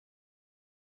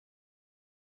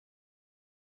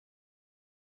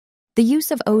The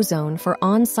use of ozone for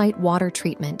on-site water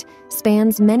treatment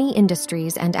spans many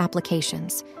industries and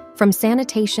applications, from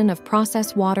sanitation of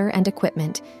process water and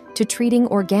equipment to treating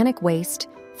organic waste,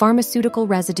 pharmaceutical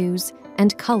residues,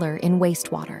 and color in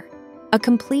wastewater. A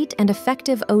complete and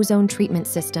effective ozone treatment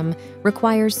system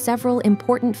requires several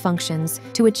important functions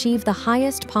to achieve the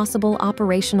highest possible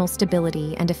operational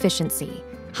stability and efficiency: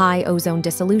 high ozone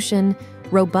dissolution,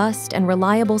 robust and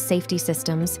reliable safety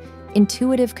systems,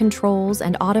 intuitive controls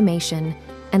and automation,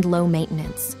 and low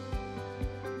maintenance.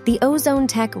 The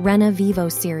Ozonetech Rena Vivo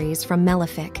series from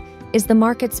Malefic is the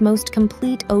market's most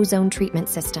complete ozone treatment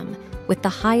system with the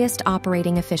highest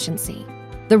operating efficiency.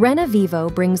 The Rena Vivo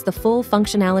brings the full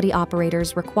functionality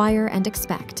operators require and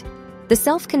expect. The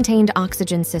self-contained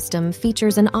oxygen system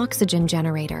features an oxygen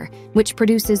generator, which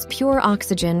produces pure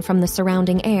oxygen from the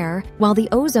surrounding air, while the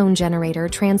ozone generator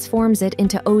transforms it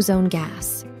into ozone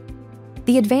gas.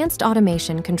 The advanced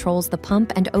automation controls the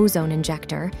pump and ozone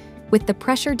injector, with the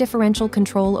pressure differential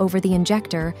control over the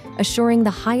injector assuring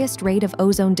the highest rate of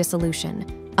ozone dissolution,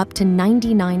 up to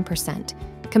 99%,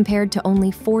 compared to only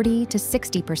 40 to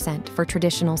 60% for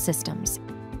traditional systems.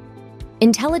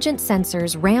 Intelligent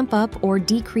sensors ramp up or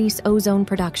decrease ozone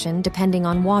production depending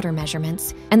on water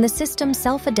measurements, and the system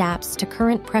self-adapts to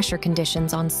current pressure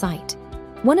conditions on site.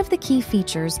 One of the key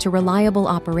features to reliable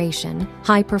operation,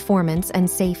 high performance, and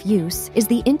safe use is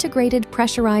the integrated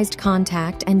pressurized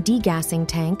contact and degassing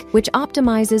tank, which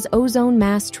optimizes ozone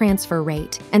mass transfer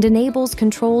rate and enables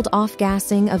controlled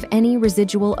off-gassing of any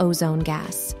residual ozone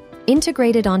gas.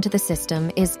 Integrated onto the system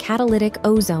is catalytic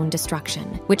ozone destruction,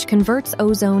 which converts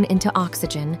ozone into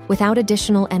oxygen without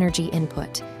additional energy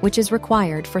input, which is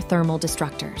required for thermal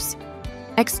destructors.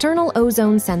 External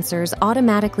ozone sensors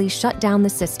automatically shut down the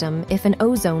system if an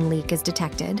ozone leak is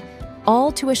detected,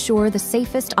 all to assure the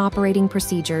safest operating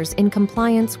procedures in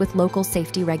compliance with local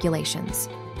safety regulations.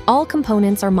 All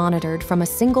components are monitored from a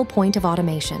single point of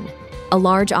automation. A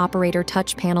large operator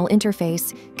touch panel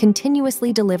interface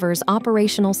continuously delivers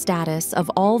operational status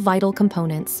of all vital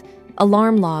components,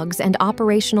 alarm logs, and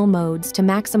operational modes to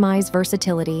maximize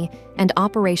versatility and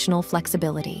operational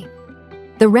flexibility.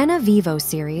 The Rena Vivo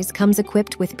series comes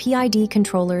equipped with PID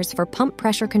controllers for pump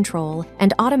pressure control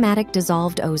and automatic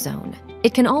dissolved ozone.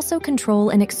 It can also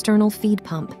control an external feed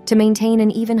pump to maintain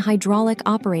an even hydraulic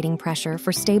operating pressure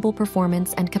for stable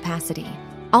performance and capacity.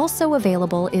 Also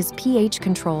available is pH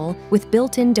control with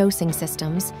built-in dosing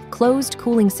systems, closed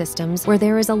cooling systems where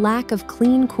there is a lack of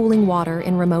clean cooling water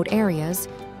in remote areas,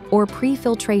 or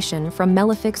pre-filtration from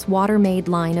Malefic's water-made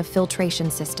line of filtration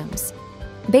systems.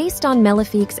 Based on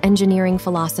Malefic's engineering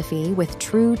philosophy with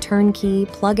true turnkey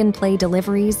plug-and-play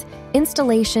deliveries,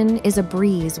 installation is a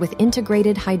breeze with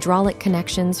integrated hydraulic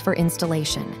connections for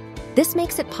installation. This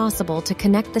makes it possible to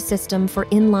connect the system for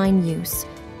inline use,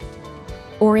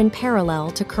 or in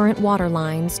parallel to current water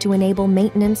lines to enable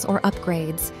maintenance or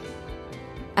upgrades,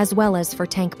 as well as for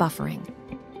tank buffering.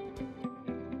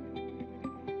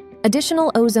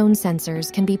 Additional ozone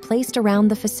sensors can be placed around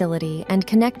the facility and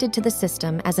connected to the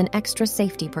system as an extra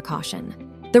safety precaution.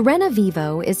 The Rena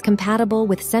Vivo is compatible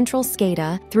with central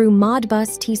SCADA through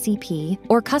Modbus TCP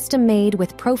or custom-made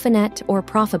with Profinet or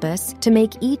Profibus to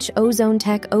make each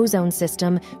Ozonetech ozone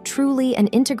system truly an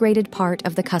integrated part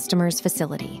of the customer's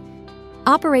facility.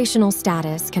 Operational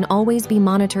status can always be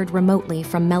monitored remotely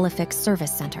from Malefic's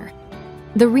service center.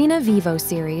 The Rena Vivo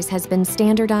series has been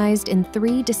standardized in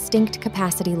 3 distinct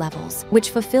capacity levels,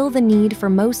 which fulfill the need for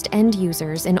most end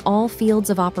users in all fields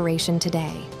of operation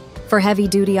today. For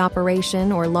heavy-duty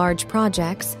operation or large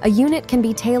projects, a unit can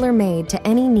be tailor-made to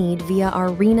any need via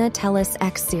our Rena Tellus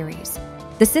X series.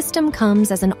 The system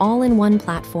comes as an all-in-one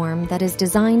platform that is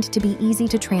designed to be easy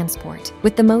to transport,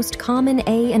 with the most common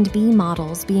A and B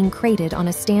models being crated on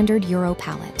a standard Euro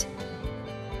pallet.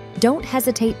 Don't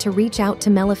hesitate to reach out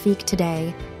to Malefic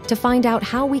today to find out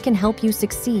how we can help you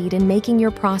succeed in making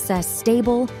your process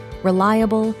stable,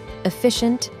 reliable,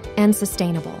 efficient, and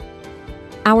sustainable.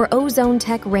 Our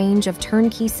Ozonetech range of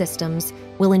turnkey systems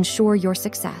will ensure your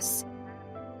success.